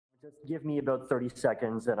Just give me about 30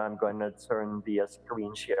 seconds and I'm going to turn the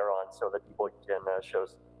screen share on so that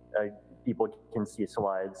people can see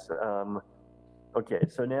slides. Okay,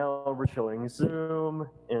 so now we're showing Zoom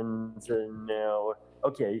and now,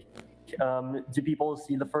 okay. Do people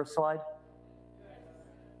see the first slide?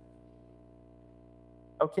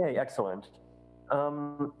 Okay, excellent.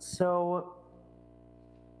 So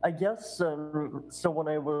I guess, so what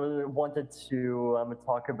I wanted to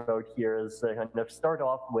talk about here is kind of start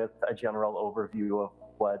off with a general overview of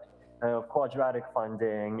what quadratic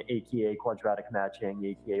funding, aka quadratic matching,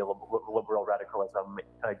 aka liberal radicalism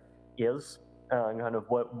is, kind of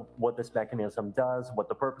what this mechanism does, what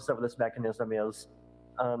the purpose of this mechanism is,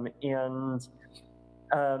 and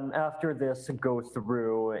after this, go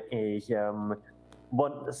through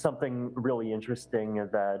something really interesting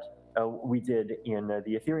that we did in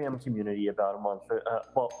the Ethereum community about a month,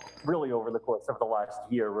 well, really over the course of the last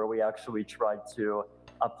year, where we actually tried to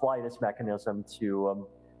apply this mechanism to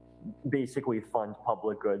basically fund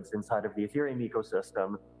public goods inside of the Ethereum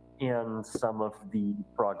ecosystem, and some of the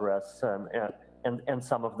progress and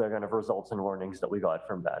some of the kind of results and learnings that we got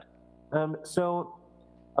from that.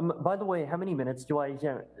 By the way, how many minutes do I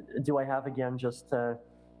have again? Just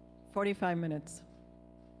 45 minutes.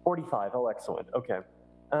 45. Oh, excellent. Okay.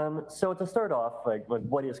 So to start off, like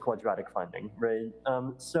what is quadratic funding, right?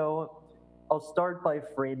 So I'll start by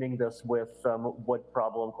framing this with what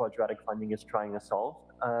problem quadratic funding is trying to solve.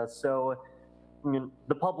 So I mean,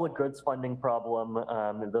 the public goods funding problem,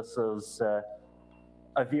 this is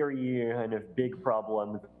a very kind of big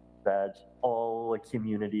problem that all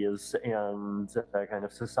communities and kind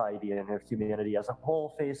of society and humanity as a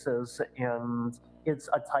whole faces, and it's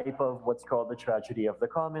a type of what's called the tragedy of the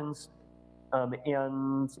commons.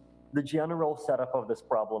 And the general setup of this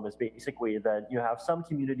problem is basically that you have some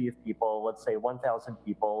community of people, let's say 1,000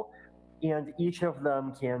 people, and each of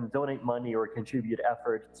them can donate money or contribute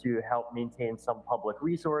effort to help maintain some public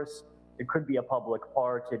resource. It could be a public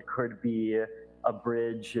park, it could be a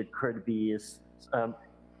bridge, it could be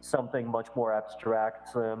something much more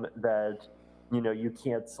abstract that you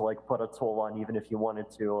can't like put a toll on even if you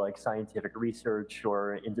wanted to, like scientific research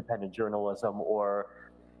or independent journalism or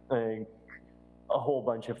a whole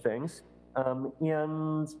bunch of things.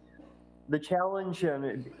 And the challenge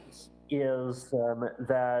is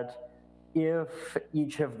that if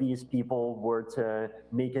each of these people were to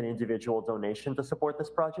make an individual donation to support this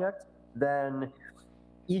project, then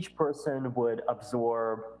each person would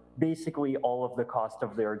absorb basically all of the cost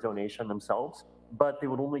of their donation themselves, but they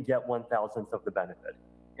would only get 1,000th of the benefit.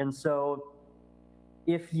 And so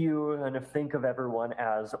if you kind of think of everyone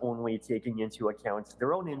as only taking into account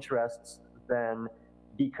their own interests, then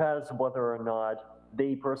because whether or not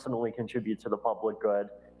they personally contribute to the public good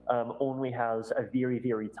only has a very,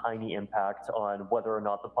 very tiny impact on whether or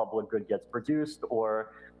not the public good gets produced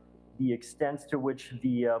or the extent to which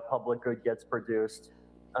the public good gets produced,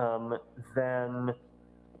 then,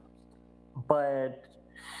 but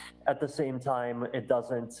at the same time, it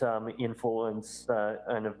doesn't influence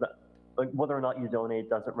like whether or not you donate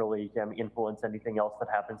doesn't really influence anything else that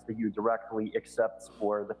happens to you directly, except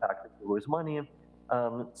for the fact that you lose money.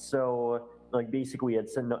 So like basically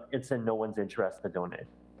it's in no one's interest to donate,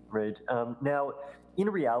 right? Now, in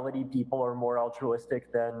reality, people are more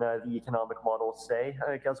altruistic than the economic models say,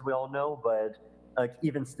 like, as we all know, but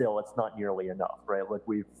even still, it's not nearly enough, right? Like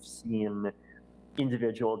we've seen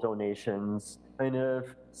individual donations kind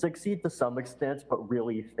of succeed to some extent, but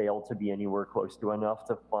really fail to be anywhere close to enough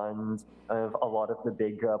to fund a lot of the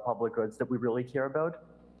big public goods that we really care about.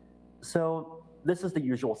 So this is the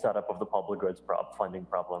usual setup of the public goods funding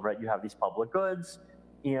problem, right? You have these public goods,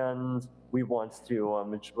 and we want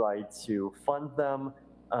to try to fund them,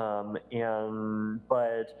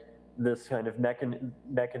 but this kind of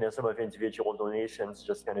mechanism of individual donations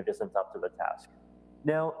just kind of isn't up to the task.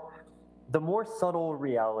 Now, the more subtle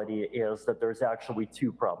reality is that there's actually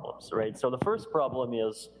two problems, right? So the first problem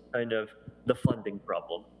is kind of the funding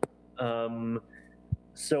problem.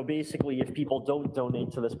 So basically, if people don't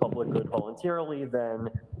donate to this public good voluntarily, then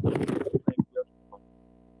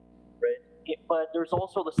right? But there's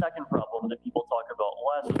also the second problem that people talk about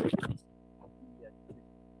less, which is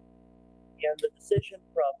and the decision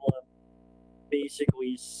problem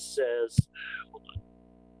basically says, hold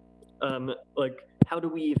on, like, how do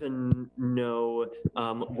we even know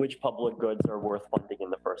which public goods are worth funding in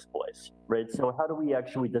the first place, right? So how do we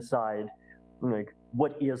actually decide, like,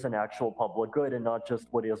 what is an actual public good and not just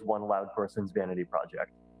what is one loud person's vanity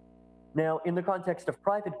project? Now, in the context of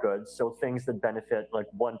private goods, so things that benefit like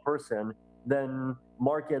one person, then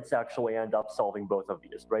markets actually end up solving both of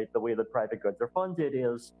these, right? The way that private goods are funded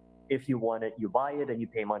is if you want it, you buy it and you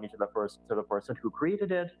pay money to the person who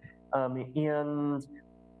created it. And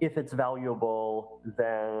if it's valuable,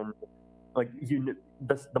 then like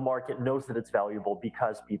the market knows that it's valuable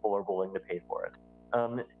because people are willing to pay for it.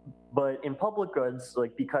 But in public goods,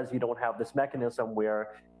 like because you don't have this mechanism where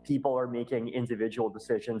people are making individual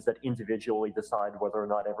decisions that individually decide whether or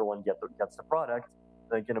not everyone gets the product,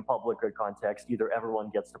 like in a public good context, either everyone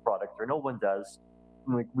gets the product or no one does.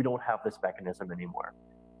 Like we don't have this mechanism anymore.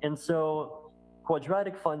 And so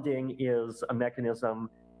quadratic funding is a mechanism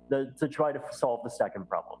to try to solve the second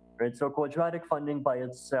problem, right? So quadratic funding by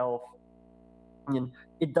itself,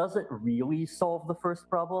 it doesn't really solve the first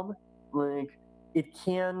problem. Like it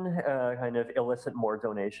can kind of elicit more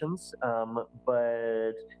donations,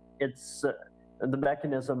 but it's the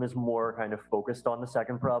mechanism is more kind of focused on the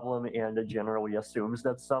second problem, and it generally assumes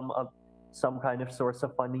that some kind of source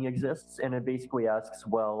of funding exists, and it basically asks,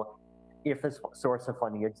 well, if this source of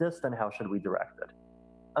funding exists, then how should we direct it?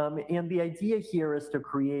 And the idea here is to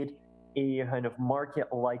create a kind of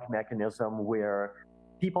market-like mechanism where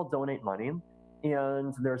people donate money,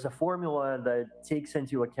 and there's a formula that takes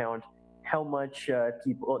into account how much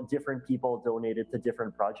different people donated to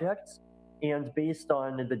different projects, and based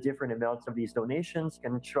on the different amounts of these donations,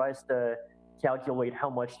 tries to calculate how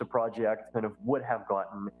much the project kind of would have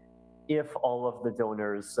gotten if all of the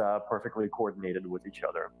donors perfectly coordinated with each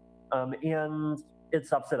other. And it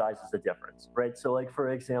subsidizes the difference, right? So like,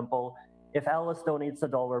 for example, if Alice donates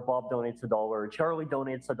 $1, Bob donates $1, Charlie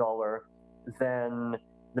donates $1, then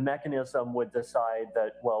the mechanism would decide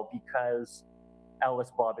that, well, because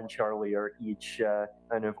Alice, Bob, and Charlie are each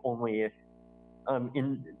kind of only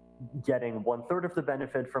in getting 1/3 of the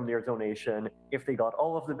benefit from their donation, if they got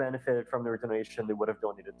all of the benefit from their donation, they would have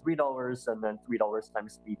donated $3, and then $3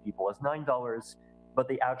 times 3 people is $9, but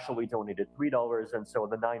they actually donated $3, and so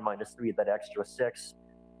the 9 minus 3, that extra 6,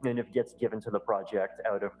 and it gets given to the project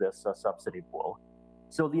out of this subsidy pool.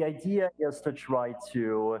 So the idea is to try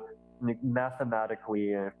to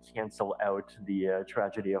mathematically cancel out the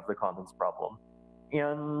tragedy of the commons problem.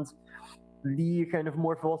 And the kind of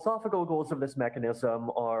more philosophical goals of this mechanism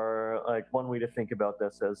are, like, one way to think about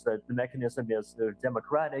this is that the mechanism is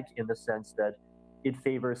democratic in the sense that it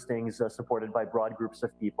favors things supported by broad groups of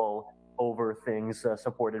people over things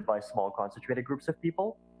supported by small concentrated groups of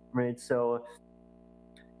people, right? So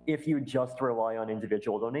if you just rely on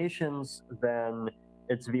individual donations, then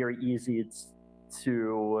it's very easy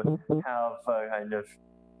to have kind of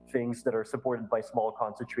things that are supported by small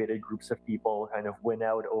concentrated groups of people kind of win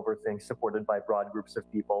out over things supported by broad groups of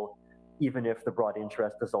people, even if the broad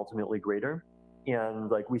interest is ultimately greater.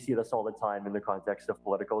 And like we see this all the time in the context of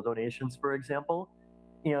political donations, for example.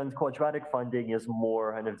 And quadratic funding is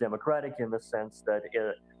more kind of democratic in the sense that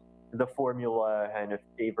the formula kind of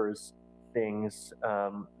favors things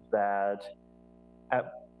that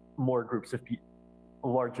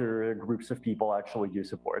larger groups of people actually do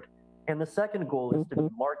support. And the second goal is to be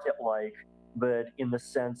market-like, but in the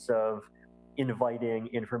sense of inviting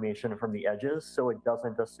information from the edges, so it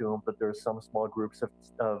doesn't assume that there's some small groups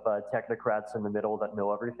of technocrats in the middle that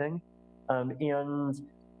know everything. And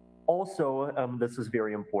also, this is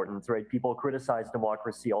very important, right? People criticize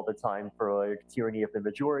democracy all the time for like tyranny of the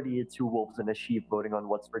majority, 2 wolves and a sheep voting on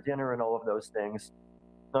what's for dinner, and all of those things.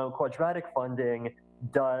 Quadratic funding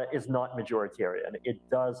is not majoritarian. It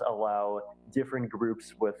does allow different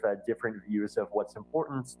groups with different views of what's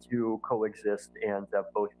important to coexist and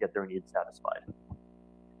both get their needs satisfied.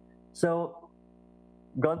 So,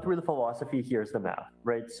 gone through the philosophy, here's the math,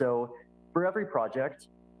 right? So, for every project,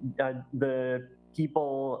 the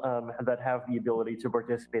people that have the ability to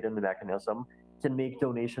participate in the mechanism can make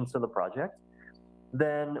donations to the project.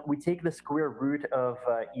 Then we take the square root of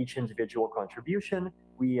each individual contribution,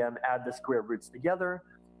 we add the square roots together,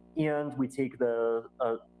 and we take the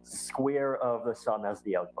square of the sum as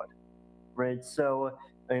the output, right? So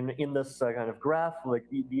in this kind of graph, like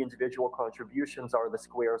the individual contributions are the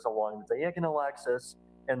squares along the diagonal axis,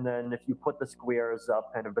 and then if you put the squares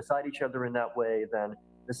up kind of beside each other in that way, then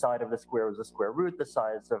the side of the square is the square root, the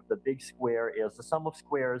size of the big square is the sum of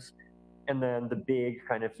squares, and then the big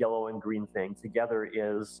kind of yellow and green thing together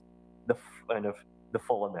is the kind of the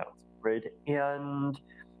full amount, right? And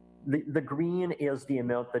the green is the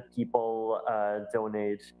amount that people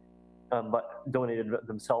donated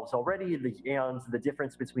themselves already, and the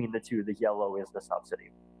difference between the two, the yellow, is the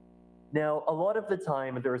subsidy. Now, a lot of the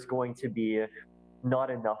time, there's going to be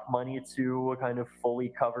not enough money to kind of fully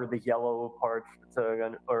cover the yellow part,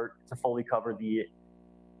 or to fully cover the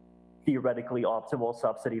theoretically optimal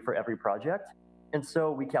subsidy for every project. And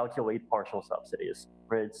so we calculate partial subsidies,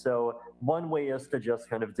 right? So one way is to just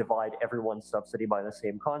kind of divide everyone's subsidy by the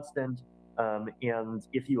same constant. And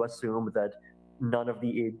if you assume that none of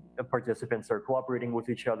the participants are cooperating with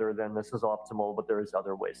each other, then this is optimal, but there's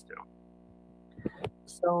other ways too.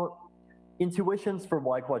 So intuitions for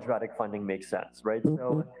why quadratic funding makes sense, right?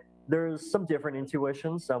 So there's some different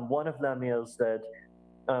intuitions. One of them is that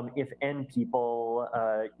if n people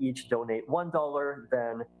each donate $1,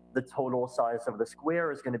 then the total size of the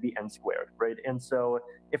square is going to be n squared, right? And so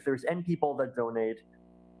if there's n people that donate,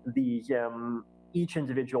 the each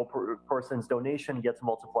individual person's donation gets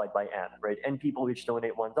multiplied by n, right? N people each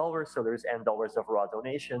donate $1, so there's n dollars of raw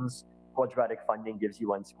donations. Quadratic funding gives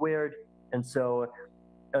you n squared, and so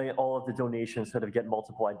all of the donations sort of get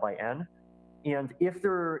multiplied by n. And if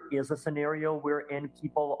there is a scenario where n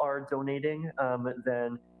people are donating,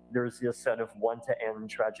 then there's this set of 1 to n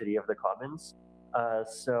tragedy of the commons.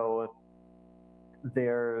 So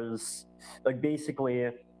there's like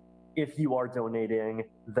basically, if you are donating,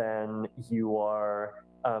 then you are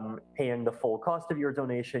paying the full cost of your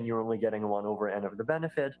donation. You're only getting 1 over n of the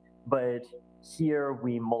benefit. But here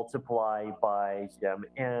we multiply by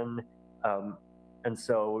n. And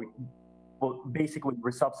so well, basically,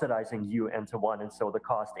 we're subsidizing u n to 1, and so the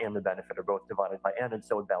cost and the benefit are both divided by n, and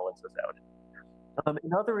so it balances out.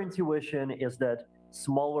 Another intuition is that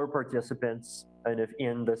smaller participants kind of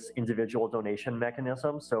in this individual donation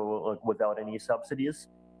mechanism, so without any subsidies,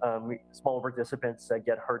 small participants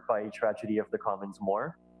get hurt by tragedy of the commons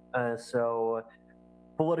more. So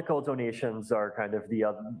political donations are kind of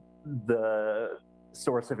the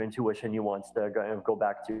source of intuition you want to kind of go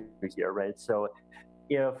back to here, right? So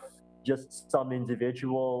if just some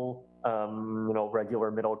individual, regular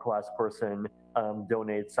middle class person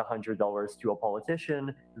donates $100 to a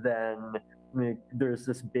politician, then there's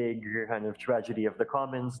this big kind of tragedy of the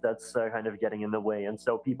commons that's kind of getting in the way. And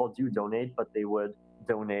so people do donate, but they would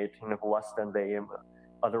donate kind of less than they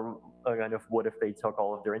kind of would if they took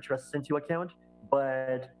all of their interests into account.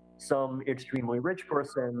 But some extremely rich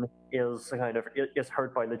person is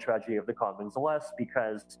hurt by the tragedy of the commons less,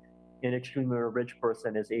 because an extremely rich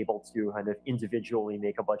person is able to kind of individually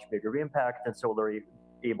make a much bigger impact, and so they're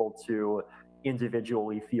able to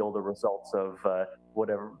individually feel the results of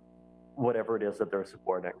whatever it is that they're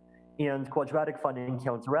supporting. And quadratic funding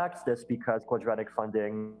counteracts this, because quadratic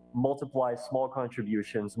funding multiplies small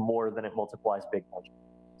contributions more than it multiplies big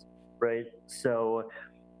contributions, right? So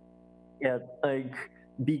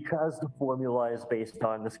because the formula is based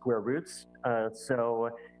on the square roots, so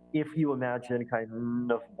if you imagine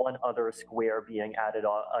kind of one other square being added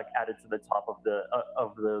to the top of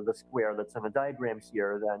the square that's in the diagram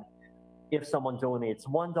here, then if someone donates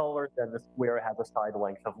 $1, then the square has a side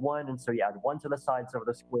length of 1, and so you add 1 to the sides of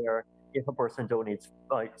the square. If a person donates,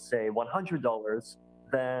 say, $100,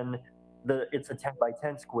 then it's a 10 by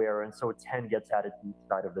 10 square, and so 10 gets added to each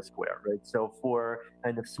side of the square, right? So for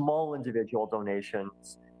kind of small individual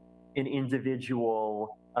donations, an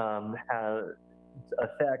individual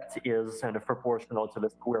effect is kind of proportional to the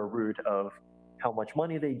square root of how much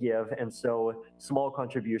money they give, and so small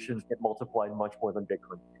contributions get multiplied much more than big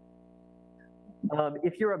contributions.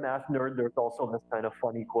 If you're a math nerd, there's also this kind of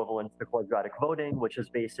fun equivalence to quadratic voting, which is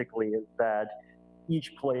basically that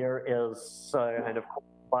each player is kind of,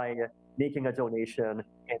 by making a donation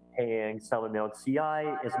and paying some amount CI,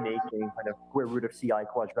 is making kind of square root of CI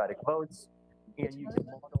quadratic votes. And you can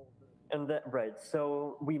model, and that, right,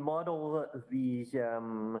 so we model the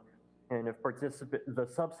kind of the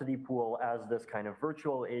subsidy pool as this kind of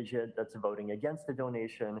virtual agent that's voting against the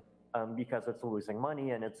donation, because it's losing money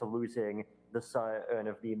and it's losing the kind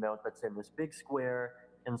of the amount that's in this big square,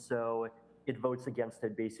 and so it votes against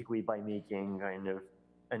it basically by making kind of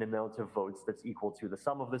an amount of votes that's equal to the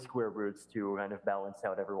sum of the square roots to kind of balance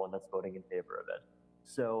out everyone that's voting in favor of it.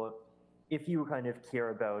 So if you kind of care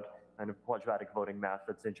about kind of quadratic voting math,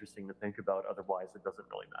 that's interesting to think about. Otherwise, it doesn't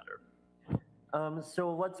really matter.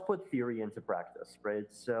 So let's put theory into practice, right?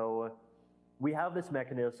 So we have this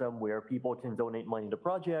mechanism where people can donate money to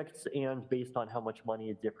projects, and based on how much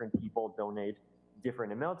money different people donate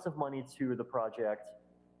different amounts of money to the project,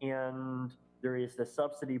 and there is the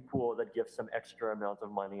subsidy pool that gives some extra amount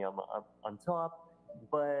of money on top.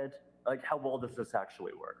 But like, how well does this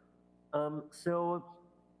actually work? So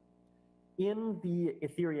in the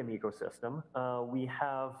Ethereum ecosystem, we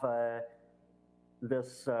have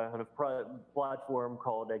this kind of platform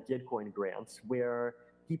called GitCoin grants, where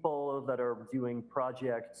people that are doing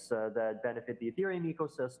projects that benefit the Ethereum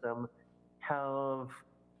ecosystem have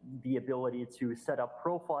the ability to set up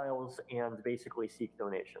profiles and basically seek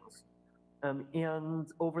donations. And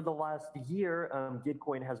over the last year,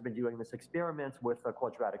 GitCoin has been doing this experiment with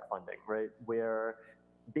quadratic funding, right? Where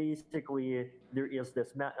basically there is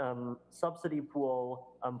this subsidy pool.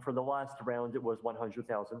 For the last round, it was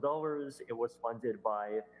 $100,000. It was funded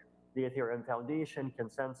by the Ethereum Foundation,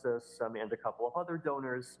 Consensus, and a couple of other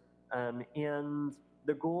donors. And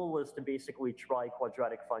the goal is to basically try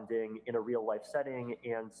quadratic funding in a real life setting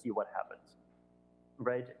and see what happens,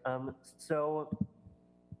 right? So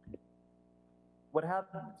what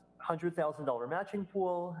happened, $100,000 matching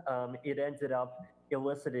pool, it ended up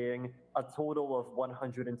eliciting a total of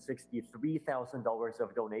 $163,000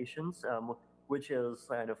 of donations, which is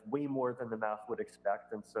kind of way more than the math would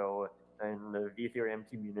expect. And so, and the Ethereum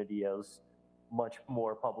community is much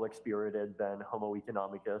more public spirited than Homo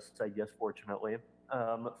economicus, I guess, fortunately,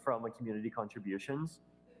 from community contributions.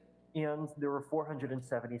 And there were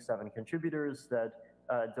 477 contributors that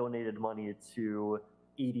donated money to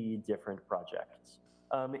 80 different projects.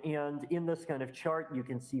 And in this kind of chart, you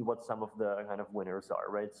can see what some of the kind of winners are,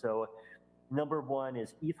 right? So number one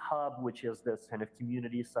is ETHHub, which is this kind of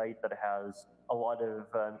community site that has a lot of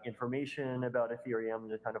information about Ethereum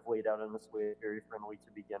that kind of laid out in this way, very friendly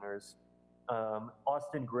to beginners.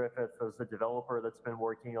 Austin Griffith is the developer that's been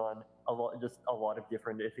working on a lot of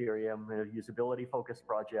different Ethereum usability-focused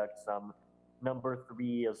projects. Number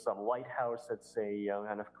three is Lighthouse. It's a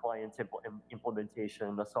kind of client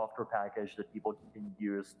implementation, a software package that people can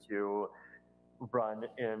use to run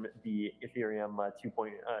in the Ethereum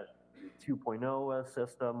 2.0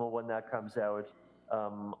 system when that comes out.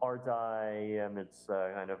 RDAI, it's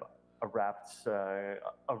kind of a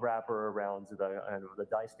wrapper around the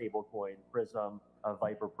DAI stablecoin, Prism, a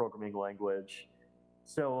Viper programming language.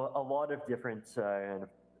 So a lot of different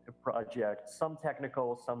projects, some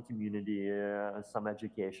technical, some community, some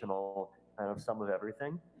educational, kind of some of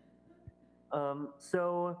everything.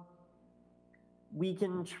 So we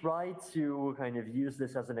can try to kind of use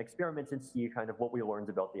this as an experiment and see kind of what we learned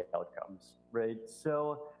about the outcomes, right?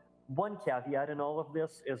 So one caveat in all of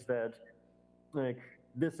this is that, like,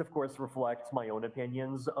 this of course reflects my own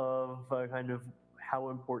opinions of kind of how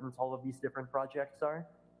important all of these different projects are.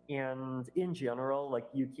 And in general, like,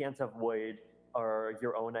 you can't avoid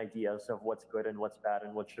your own ideas of what's good and what's bad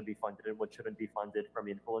and what should be funded and what shouldn't be funded from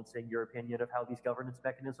influencing your opinion of how these governance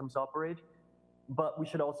mechanisms operate. But we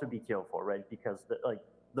should also be careful, right? Because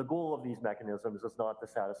the goal of these mechanisms is not to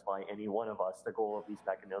satisfy any one of us. The goal of these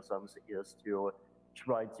mechanisms is to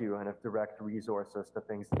try to kind of direct resources to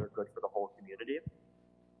things that are good for the whole community.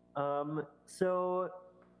 So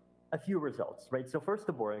a few results, right? So first,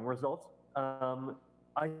 the boring results.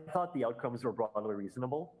 I thought the outcomes were broadly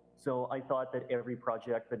reasonable. So I thought that every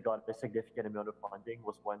project that got a significant amount of funding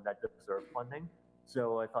was one that deserved funding.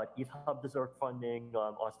 So I thought ETHHub deserved funding,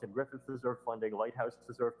 Austin Griffith deserved funding, Lighthouse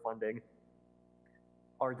deserved funding,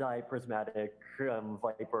 RDAI, Prismatic,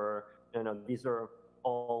 Viper, these are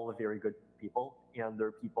all very good people, and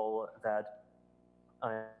they're people that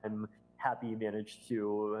I'm happy managed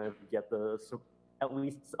to get at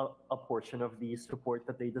least a portion of the support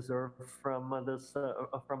that they deserve from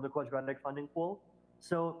from the quadratic funding pool.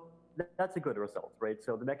 So that's a good result, right?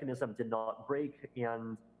 So the mechanism did not break,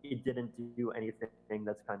 and it didn't do anything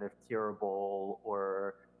that's kind of terrible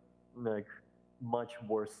or like much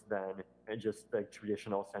worse than just like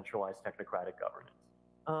traditional centralized technocratic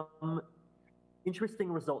governance.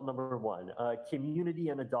 Interesting result number one, community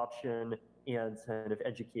and adoption and kind of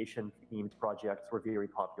education themed projects were very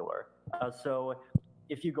popular. So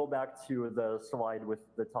if you go back to the slide with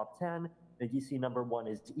the top 10, you see number one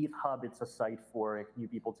is ETHHub. It's a site for new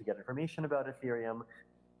people to get information about Ethereum.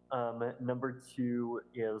 Number two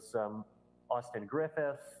is Austin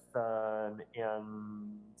Griffith, and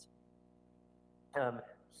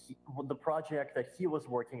the project that he was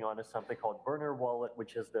working on is something called Burner Wallet,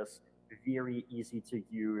 which is this very easy to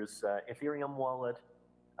use Ethereum wallet,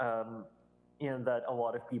 and that a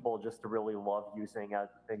lot of people just really love using at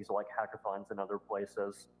things like hackathons and other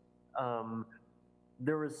places.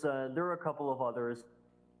 There are a couple of others,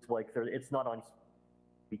 like it's not on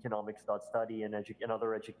economics.study, and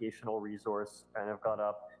another educational resource kind of got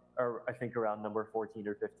up, or I think around number 14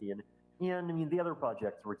 or 15. And I mean, the other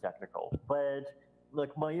projects were technical, but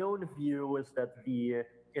like my own view is that the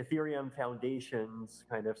Ethereum Foundation's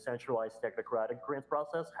kind of centralized technocratic grant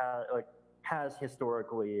process has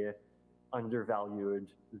historically undervalued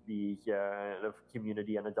the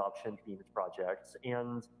community and adoption themed projects,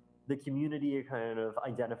 and the community kind of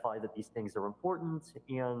identified that these things are important,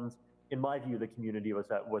 and in my view, the community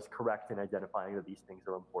was correct in identifying that these things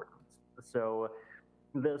are important. So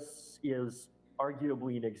this is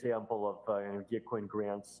arguably an example of GitCoin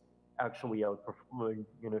grants actually outperforming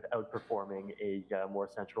a more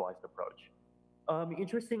centralized approach.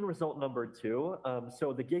 Interesting result number two.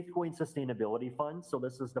 So the GitCoin Sustainability Fund. So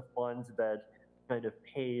this is the fund that kind of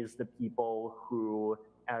pays the people who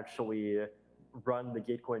actually run the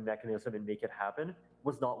GitCoin mechanism and make it happen,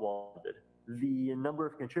 was not well funded. The number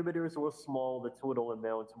of contributors was small. The total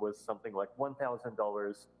amount was something like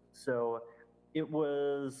 $1,000. So it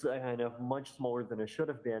was kind of much smaller than it should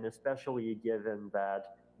have been, especially given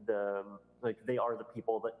that they are the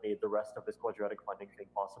people that made the rest of this quadratic funding thing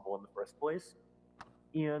possible in the first place.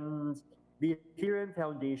 And the Ethereum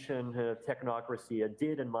Foundation technocracy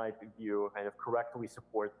did, in my view, kind of correctly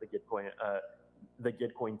support the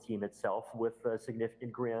GitCoin team itself with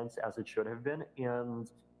significant grants, as it should have been,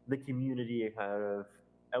 and the community have,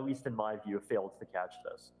 at least in my view, failed to catch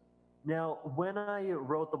this. Now, when I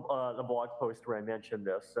wrote the blog post where I mentioned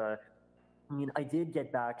this, I did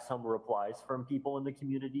get back some replies from people in the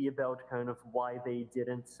community about kind of why they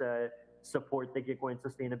didn't support the GitCoin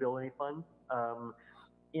Sustainability Fund.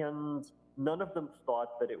 And none of them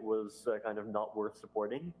thought that it was kind of not worth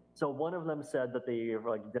supporting. So one of them said that they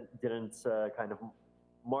didn't kind of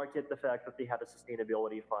market the fact that they had a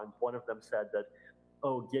sustainability fund. One of them said that,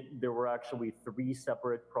 there were actually 3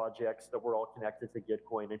 separate projects that were all connected to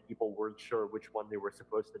GitCoin, and people weren't sure which one they were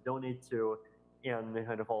supposed to donate to, and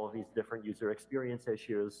kind of all of these different user experience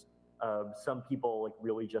issues. Some people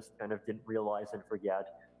really just kind of didn't realize and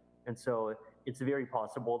forget. And so it's very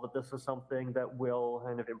possible that this is something that will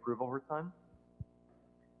kind of improve over time.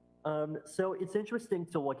 So it's interesting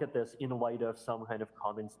to look at this in light of some kind of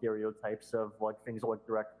common stereotypes of things like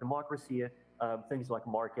direct democracy, things like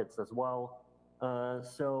markets as well.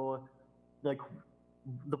 So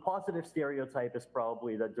the positive stereotype is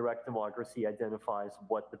probably that direct democracy identifies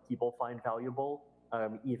what the people find valuable,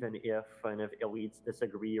 even if kind of elites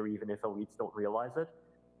disagree or even if elites don't realize it.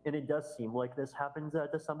 And it does seem like this happens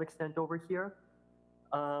to some extent over here.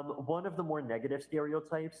 One of the more negative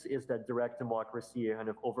stereotypes is that direct democracy kind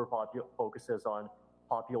of focuses on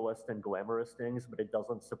populist and glamorous things, but it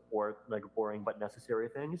doesn't support boring but necessary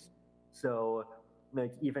things. So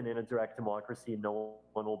even in a direct democracy, no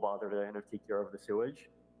one will bother to kind of take care of the sewage.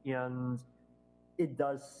 And it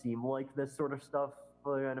does seem like this sort of stuff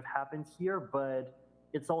kind of happens here, but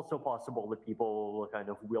it's also possible that people kind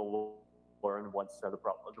of will learn once the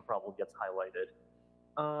problem gets highlighted.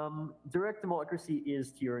 Direct democracy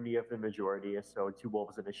is tyranny of the majority, so 2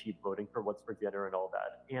 wolves and a sheep voting for what's for dinner and all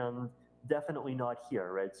that. And definitely not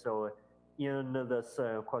here, right? So in this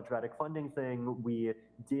quadratic funding thing, we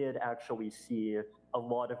did actually see a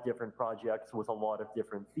lot of different projects with a lot of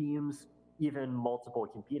different themes, even multiple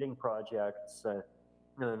competing projects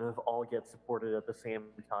kind of all get supported at the same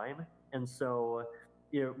time. And so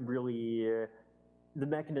the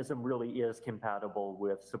mechanism really is compatible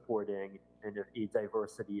with supporting kind of a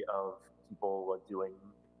diversity of people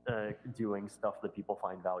doing stuff that people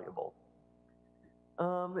find valuable.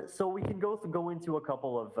 So we can go into a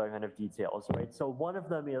couple of kind of details, right? So one of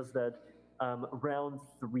them is that round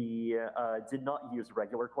 3 did not use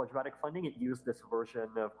regular quadratic funding. It used this version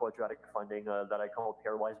of quadratic funding that I call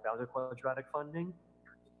pairwise bounded quadratic funding.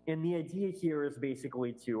 And the idea here is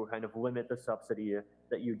basically to kind of limit the subsidy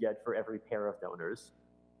that you get for every pair of donors.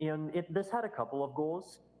 And this had a couple of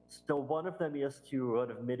goals. So one of them is to kind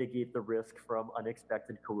of mitigate the risk from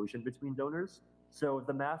unexpected collusion between donors. So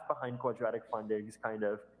the math behind quadratic funding kind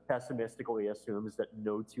of pessimistically assumes that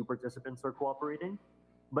no 2 participants are cooperating.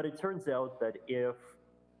 But it turns out that if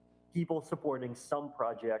people supporting some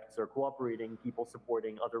projects are cooperating, people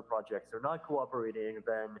supporting other projects are not cooperating,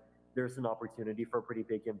 then there's an opportunity for a pretty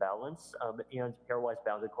big imbalance. And pairwise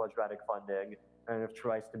bounded quadratic funding kind of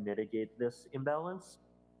tries to mitigate this imbalance.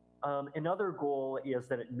 Another goal is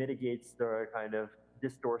that it mitigates the kind of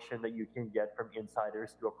distortion that you can get from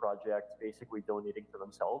insiders to a project basically donating to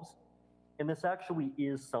themselves. And this actually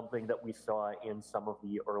is something that we saw in some of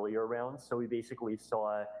the earlier rounds. So we basically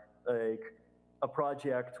saw a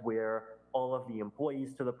project where all of the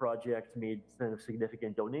employees to the project made kind of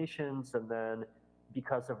significant donations, and then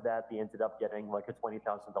because of that, they ended up getting like a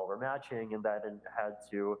 $20,000 matching, and that had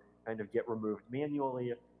to kind of get removed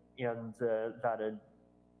manually, and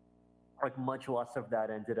much less of that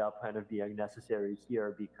ended up kind of being necessary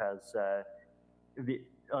here because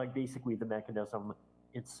basically the mechanism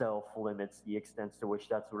itself limits the extent to which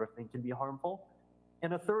that sort of thing can be harmful.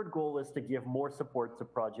 And a third goal is to give more support to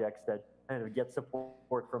projects that kind of get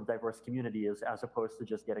support from diverse communities, as opposed to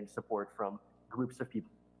just getting support from groups of people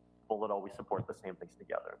that always support the same things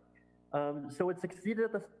together. So it succeeded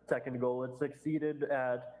at the second goal. It succeeded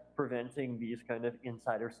at preventing these kind of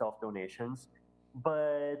insider self-donations.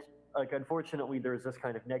 but like unfortunately there's this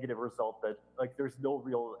kind of negative result that like there's no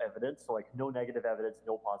real evidence, so, like no negative evidence,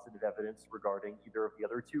 no positive evidence regarding either of the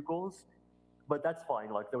other two goals. But that's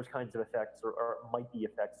fine. Like those kinds of effects might be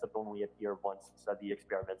effects that only appear once the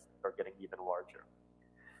experiments are getting even larger.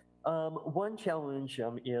 One challenge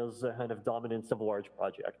is kind of dominance of large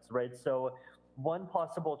projects, right? So one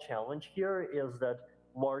possible challenge here is that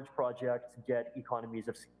large projects get economies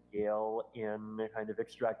of scale in kind of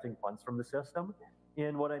extracting funds from the system.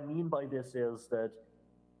 And what I mean by this is that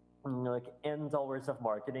like n dollars of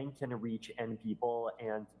marketing can reach n people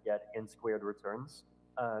and get n squared returns.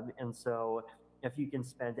 And so if you can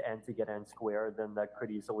spend n to get n squared, then that could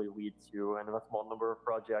easily lead to a small number of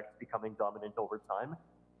projects becoming dominant over time.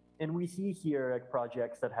 And we see here like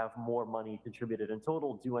projects that have more money contributed in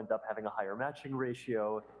total do end up having a higher matching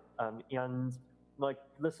ratio. And like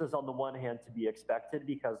this is on the one hand to be expected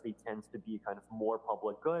because they tend to be kind of more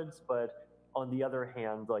public goods, but on the other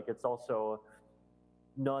hand, like it's also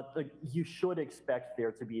not like you should expect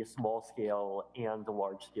there to be a small scale and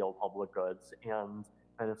large scale public goods, and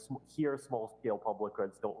kind of here small scale public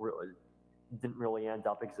goods didn't really end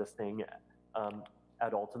up existing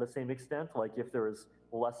at all to the same extent. Like if there was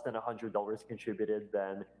less than $100 contributed,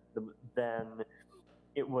 then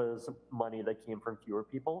it was money that came from fewer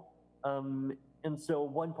people. And so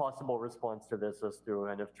one possible response to this is to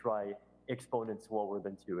kind of try exponents lower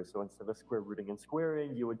than 2. So instead of square rooting and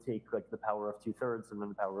squaring, you would take like the power of 2/3 and then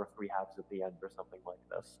the power of 3/2 at the end or something like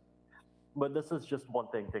this. But this is just one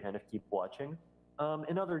thing to kind of keep watching.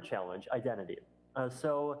 Another challenge, identity.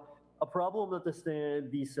 So a problem that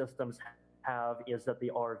these systems have is that they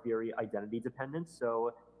are very identity dependent.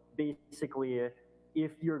 So basically,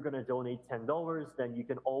 if you're going to donate $10, then you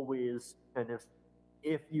can always kind of,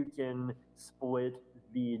 if you can split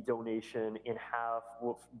the donation in half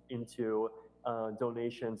into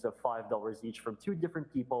donations of $5 each from 2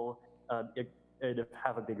 different people, it'd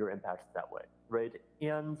have a bigger impact that way, right?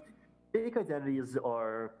 And fake identities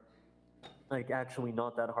are like actually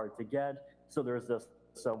not that hard to get. So there's this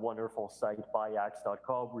wonderful site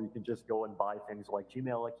buyax.com where you can just go and buy things like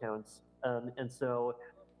Gmail accounts. And so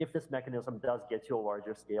if this mechanism does get to a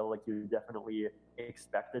larger scale, like you definitely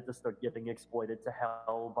expect it to start getting exploited to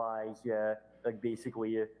hell by like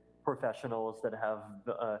basically professionals that have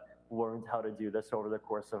learned how to do this over the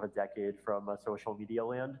course of a decade from social media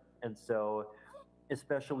land. And so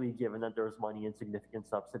especially given that there's money and significant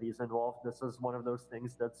subsidies involved, this is one of those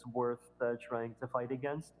things that's worth trying to fight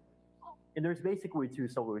against. And there's basically 2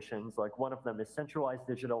 solutions. Like one of them is centralized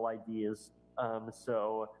digital IDs.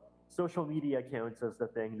 So social media accounts is the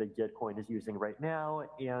thing that GitCoin is using right now,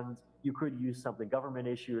 and you could use something government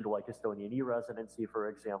issued like Estonian e-residency, for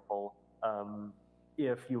example,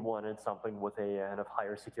 if you wanted something with a kind of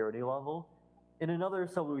higher security level. And another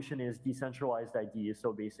solution is decentralized IDs,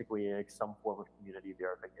 so basically like some form of community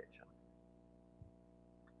verification.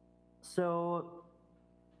 So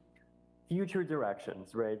future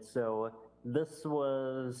directions, right? So this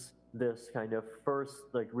was this kind of first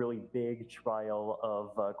like really big trial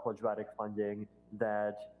of quadratic funding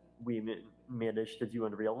that we managed to do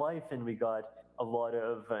in real life, and we got a lot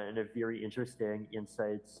of very interesting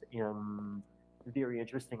insights and very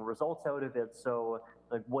interesting results out of it. So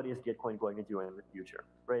like what is GitCoin going to do in the future,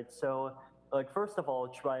 right? So like first of all,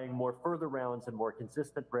 trying more further rounds and more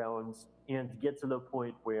consistent rounds, and get to the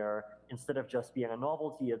point where instead of just being a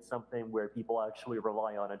novelty, it's something where people actually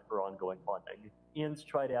rely on it for ongoing funding, and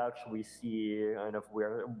try to actually see kind of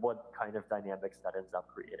what kind of dynamics that ends up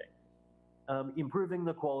creating. Improving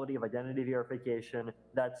the quality of identity verification,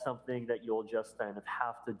 that's something that you'll just kind of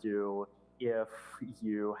have to do if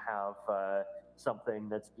you have something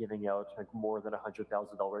that's giving out like more than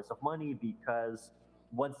 $100,000 of money, because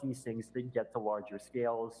once these things get to larger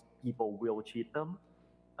scales, people will cheat them.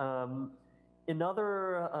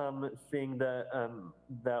 Another thing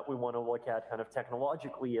that we want to look at kind of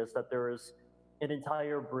technologically is that there's an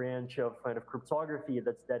entire branch of kind of cryptography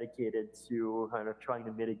that's dedicated to kind of trying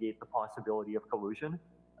to mitigate the possibility of collusion.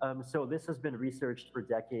 So this has been researched for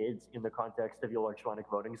decades in the context of electronic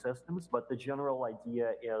voting systems, but the general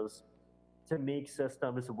idea is to make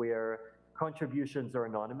systems where contributions are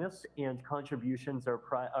anonymous and contributions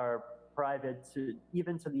are private, to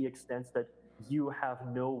even to the extent that you have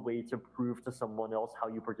no way to prove to someone else how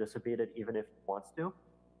you participated, even if he wants to.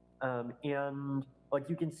 And like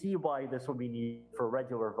you can see why this would be needed for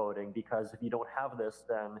regular voting, because if you don't have this,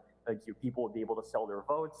 then like people would be able to sell their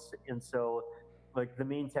votes. And so like the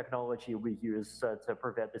main technology we use to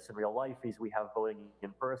prevent this in real life is we have voting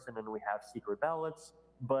in person and we have secret ballots,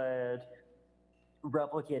 but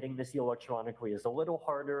replicating this electronically is a little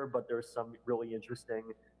harder, but there's some really interesting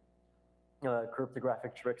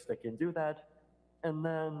cryptographic tricks that can do that. And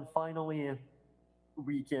then finally,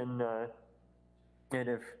 we can kind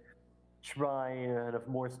of try kind of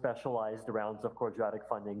more specialized rounds of quadratic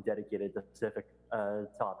funding dedicated to specific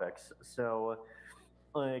topics. So,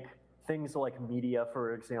 like things like media,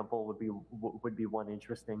 for example, would be one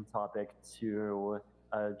interesting topic to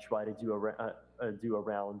try to do a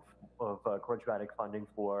round of quadratic funding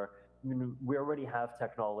for. I mean, we already have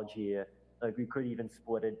technology. Like we could even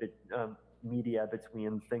split it, media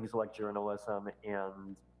between things like journalism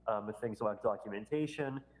and things like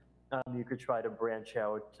documentation. You could try to branch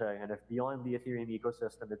out kind of beyond the Ethereum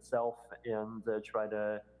ecosystem itself and try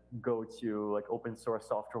to go to like open source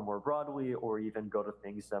software more broadly, or even go to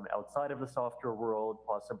things outside of the software world,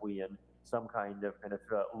 possibly in some kind of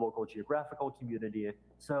local geographical community.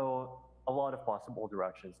 So a lot of possible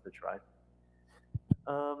directions to try.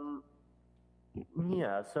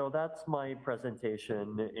 Yeah, so that's my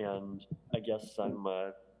presentation, and I guess I'm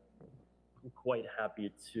quite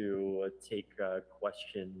happy to take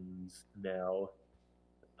questions now.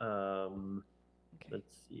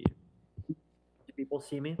 Let's see. Do people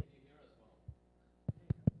see me?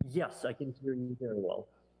 Yes, I can hear you very well.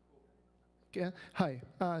 Yeah. Hi,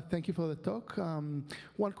 thank you for the talk.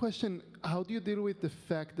 One question, how do you deal with the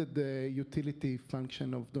fact that the utility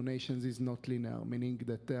function of donations is not linear, meaning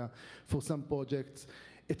that for some projects,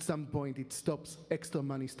 at some point it stops, extra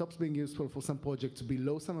money stops being useful. For some projects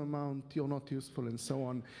below some amount, you're not useful and so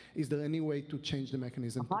on. Is there any way to change the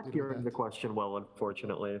mechanism? I'm not hearing the question well,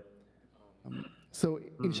 unfortunately. So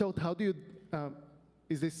in short, how do you,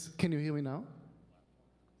 can you hear me now?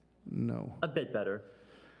 No. A bit better.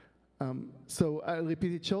 So I'll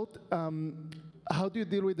repeat it short. How do you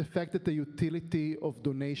deal with the fact that the utility of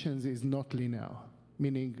donations is not linear,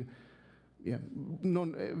 meaning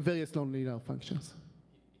various non-linear functions?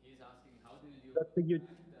 He's asking, how do you deal with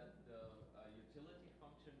the fact that the utility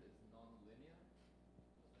function is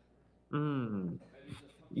non-linear?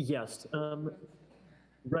 Yes.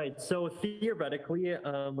 Right. So theoretically,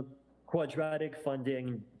 quadratic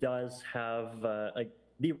funding does have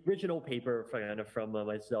the original paper from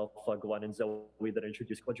myself, Glenn and Zoe, that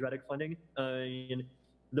introduced quadratic funding.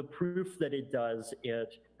 The proof that it does,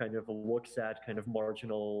 it kind of looks at kind of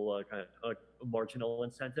marginal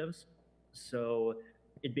incentives. So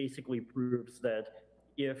it basically proves that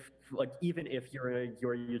if even if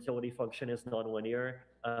your utility function is nonlinear,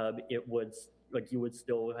 it would you would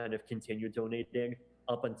still kind of continue donating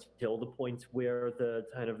up until the point where the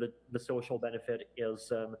social benefit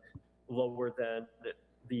is lower than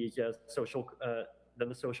the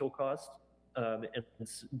social cost. And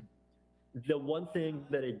the one thing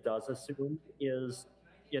that it does assume is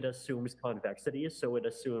it assumes convexity. So it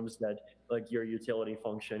assumes that your utility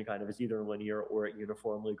function kind of is either linear or it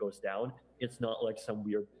uniformly goes down. It's not like some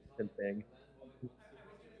weird thing.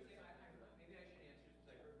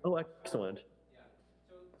 Oh, excellent.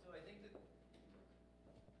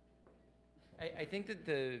 I think that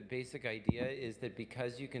the basic idea is that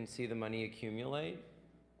because you can see the money accumulate,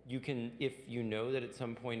 you can, if you know that at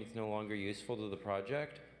some point it's no longer useful to the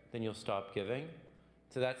project, then you'll stop giving.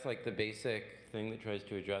 So that's like the basic thing that tries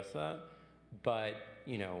to address that. But,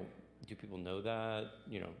 do people know that?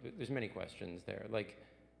 There's many questions there. Like,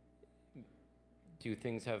 do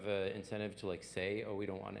things have an incentive to say, oh, we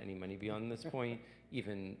don't want any money beyond this point?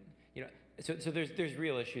 Even, so there's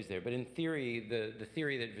real issues there. But in theory, the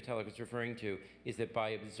theory that Vitalik was referring to is that by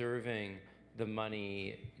observing the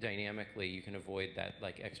money dynamically, you can avoid that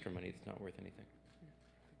extra money that's not worth anything.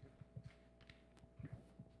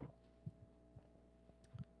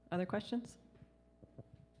 Other questions?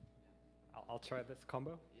 I'll try this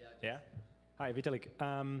combo. Yeah. Hi, Vitalik.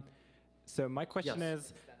 So my question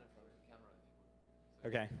is.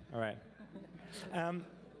 Okay. All right.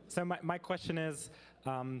 So my question is,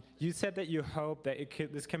 you said that you hope that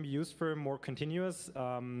this can be used for more continuous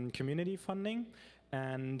community funding,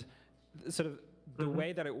 and sort of the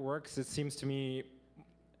way that it works, it seems to me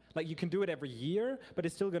like you can do it every year, but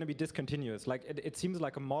it's still going to be discontinuous. Like it seems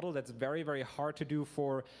like a model that's very, very hard to do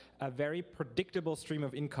for a very predictable stream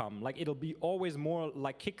of income. Like it'll be always more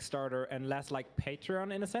like Kickstarter and less like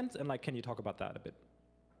Patreon in a sense. And can you talk about that a bit?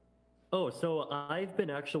 Oh, so I've been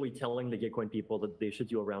actually telling the GitCoin people that they should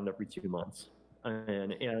do a round every 2 months.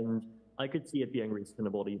 And I could see it being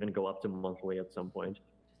reasonable to even go up to monthly at some point.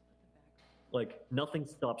 Like nothing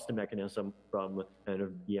stops the mechanism from kind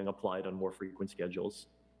of being applied on more frequent schedules.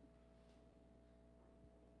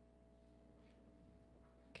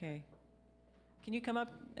 Okay. Can you come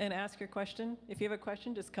up and ask your question? If you have a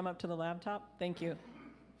question, just come up to the laptop. Thank you.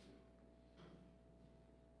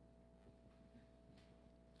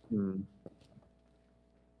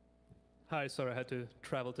 Hi, sorry, I had to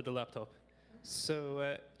travel to the laptop.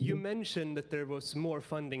 So you mentioned that there was more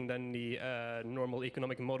funding than the normal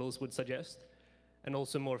economic models would suggest, and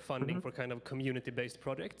also more funding for kind of community-based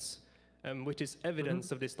projects, which is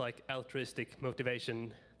evidence of this like altruistic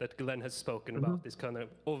motivation that Glenn has spoken about, this kind of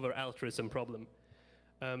over-altruism problem.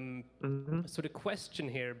 So the question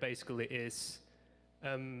here basically is,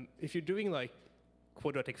 if you're doing like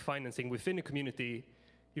quadratic financing within a community,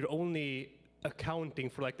 you're only accounting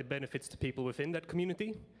for like the benefits to people within that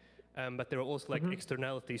community, but there are also like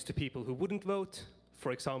externalities to people who wouldn't vote.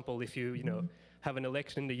 For example, if you know have an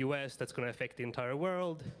election in the US that's going to affect the entire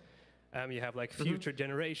world, you have like future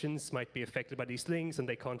generations might be affected by these things and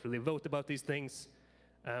they can't really vote about these things.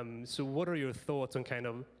 So what are your thoughts on kind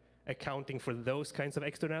of accounting for those kinds of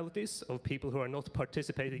externalities of people who are not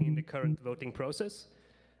participating in the current voting process?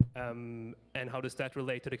 And how does that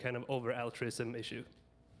relate to the kind of over-altruism issue?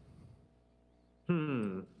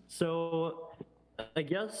 So I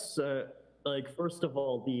guess, like, first of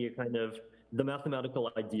all, the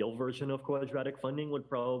mathematical ideal version of quadratic funding would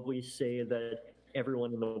probably say that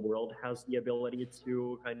everyone in the world has the ability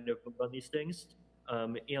to kind of run these things.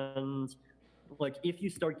 And like, if you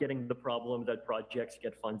start getting the problem that projects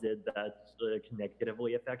get funded that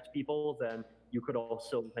negatively affect people, then you could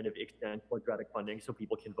also kind of extend quadratic funding so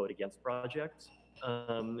people can vote against projects.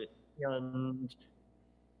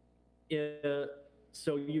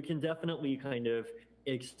 So you can definitely kind of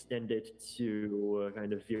extend it to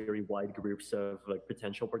kind of very wide groups of like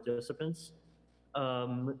potential participants.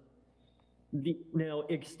 Now,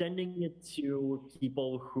 extending it to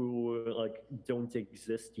people who like don't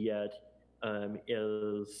exist yet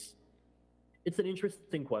it's an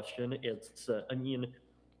interesting question. It's I mean,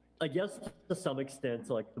 I guess to some extent,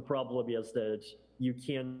 like the problem is that you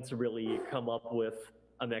can't really come up with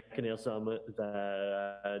a mechanism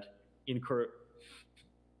that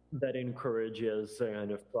encourages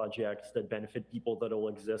kind of projects that benefit people that will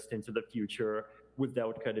exist into the future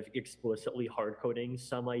without kind of explicitly hard coding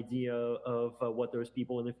some idea of what those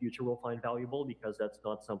people in the future will find valuable, because that's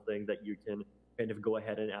not something that you can kind of go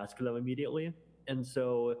ahead and ask them immediately. And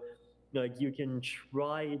so like you can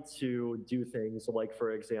try to do things like,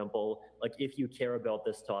 for example, like if you care about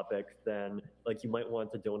this topic, then like you might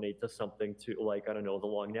want to donate to something to, like, I don't know, the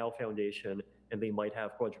Long Now Foundation, and they might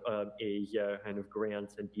have a kind of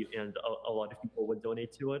grant, and a lot of people would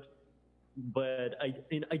donate to it. But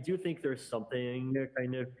I do think there's something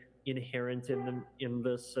kind of inherent in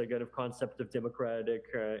this kind of concept of democratic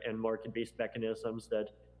and market-based mechanisms, that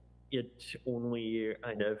it only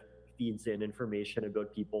kind of feeds in information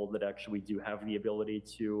about people that actually do have the ability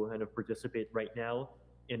to kind of participate right now.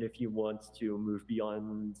 And if you want to move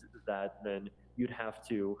beyond that, then you'd have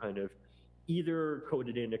to kind of either code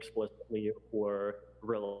it in explicitly or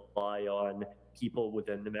rely on people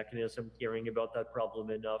within the mechanism caring about that problem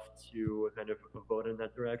enough to kind of vote in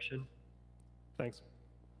that direction. Thanks.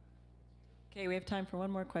 Okay, we have time for one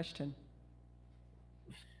more question.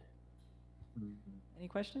 Any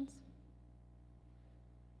questions?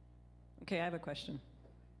 Okay, I have a question.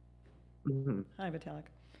 Hi, Vitalik.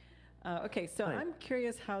 Okay, so Hi. I'm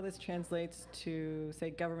curious how this translates to, say,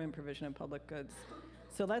 government provision of public goods.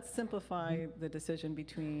 So let's simplify the decision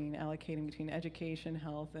between allocating between education,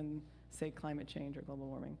 health, and, say, climate change or global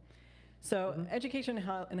warming. So education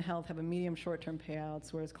and health have a medium short-term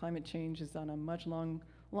payouts, whereas climate change is on a much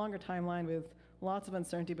longer timeline with lots of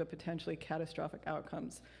uncertainty but potentially catastrophic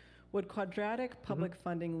outcomes. Would quadratic public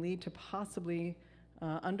funding lead to possibly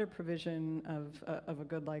under provision of a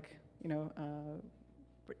good, like, you know,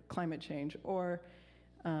 climate change, or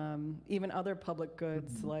even other public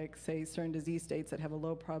goods, like, say, certain disease states that have a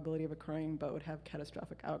low probability of occurring but would have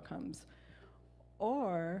catastrophic outcomes?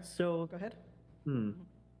 Or, So, go ahead.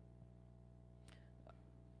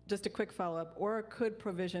 Just a quick follow-up, or could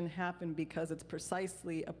provision happen because it's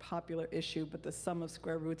precisely a popular issue, but the sum of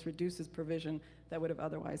square roots reduces provision that would have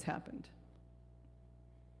otherwise happened?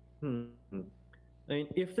 I mean,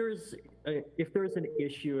 if there's an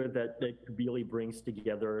issue that really brings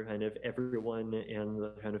together kind of everyone and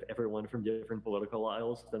kind of everyone from different political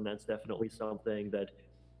aisles, then that's definitely something that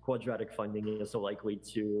quadratic funding is likely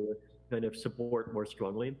to kind of support more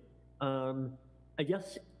strongly. I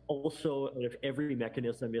guess also, if every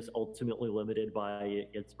mechanism is ultimately limited by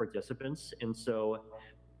its participants, and so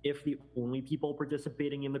if the only people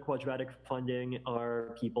participating in the quadratic funding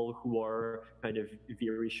are people who are kind of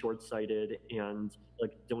very short-sighted and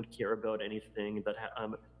like don't care about anything that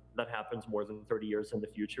happens more than 30 years in the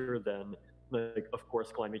future, then like of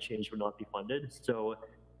course climate change would not be funded. So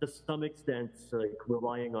to some extent, like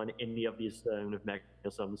relying on any of these kind of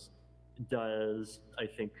mechanisms does, I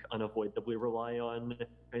think, unavoidably rely on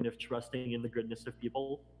kind of trusting in the goodness of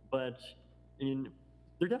people. But I mean,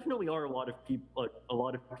 there definitely are a lot of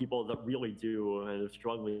people that really do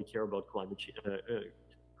strongly care about climate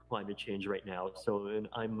change right now. So, and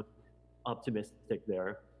I'm optimistic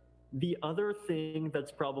there. The other thing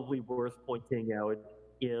that's probably worth pointing out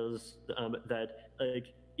is that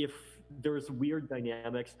like if there's weird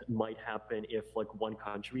dynamics that might happen if like one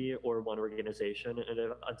country or one organization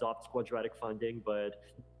adopts quadratic funding, but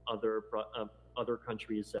other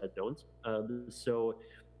countries don't. So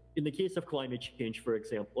in the case of climate change, for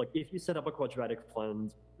example, like if you set up a quadratic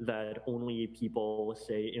fund that only people,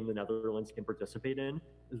 say, in the Netherlands can participate in,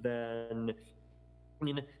 then I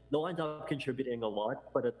mean, they'll end up contributing a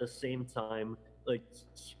lot, but at the same time, like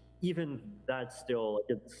even that still,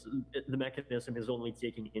 the mechanism is only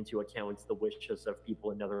taking into account the wishes of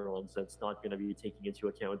people in Netherlands. It's not going to be taking into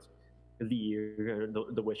account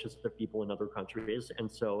the wishes of people in other countries.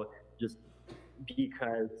 And so just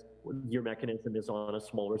because your mechanism is on a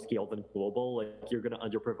smaller scale than global, like you're going to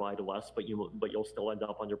underprovide less, but you'll still end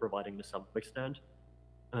up underproviding to some extent.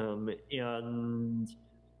 And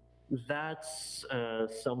that's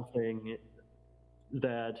something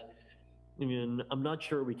that, I mean, I'm not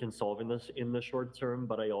sure we can solve in the short term,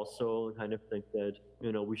 but I also kind of think that,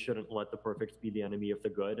 you know, we shouldn't let the perfect be the enemy of the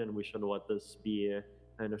good, and we shouldn't let this be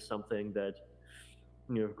kind of something that,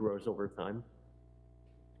 you know, grows over time.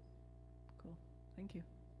 Cool, thank you.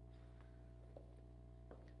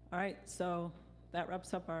 All right, so that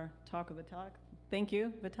wraps up our talk with Vitalik. Thank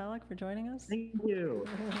you, Vitalik, for joining us. Thank you.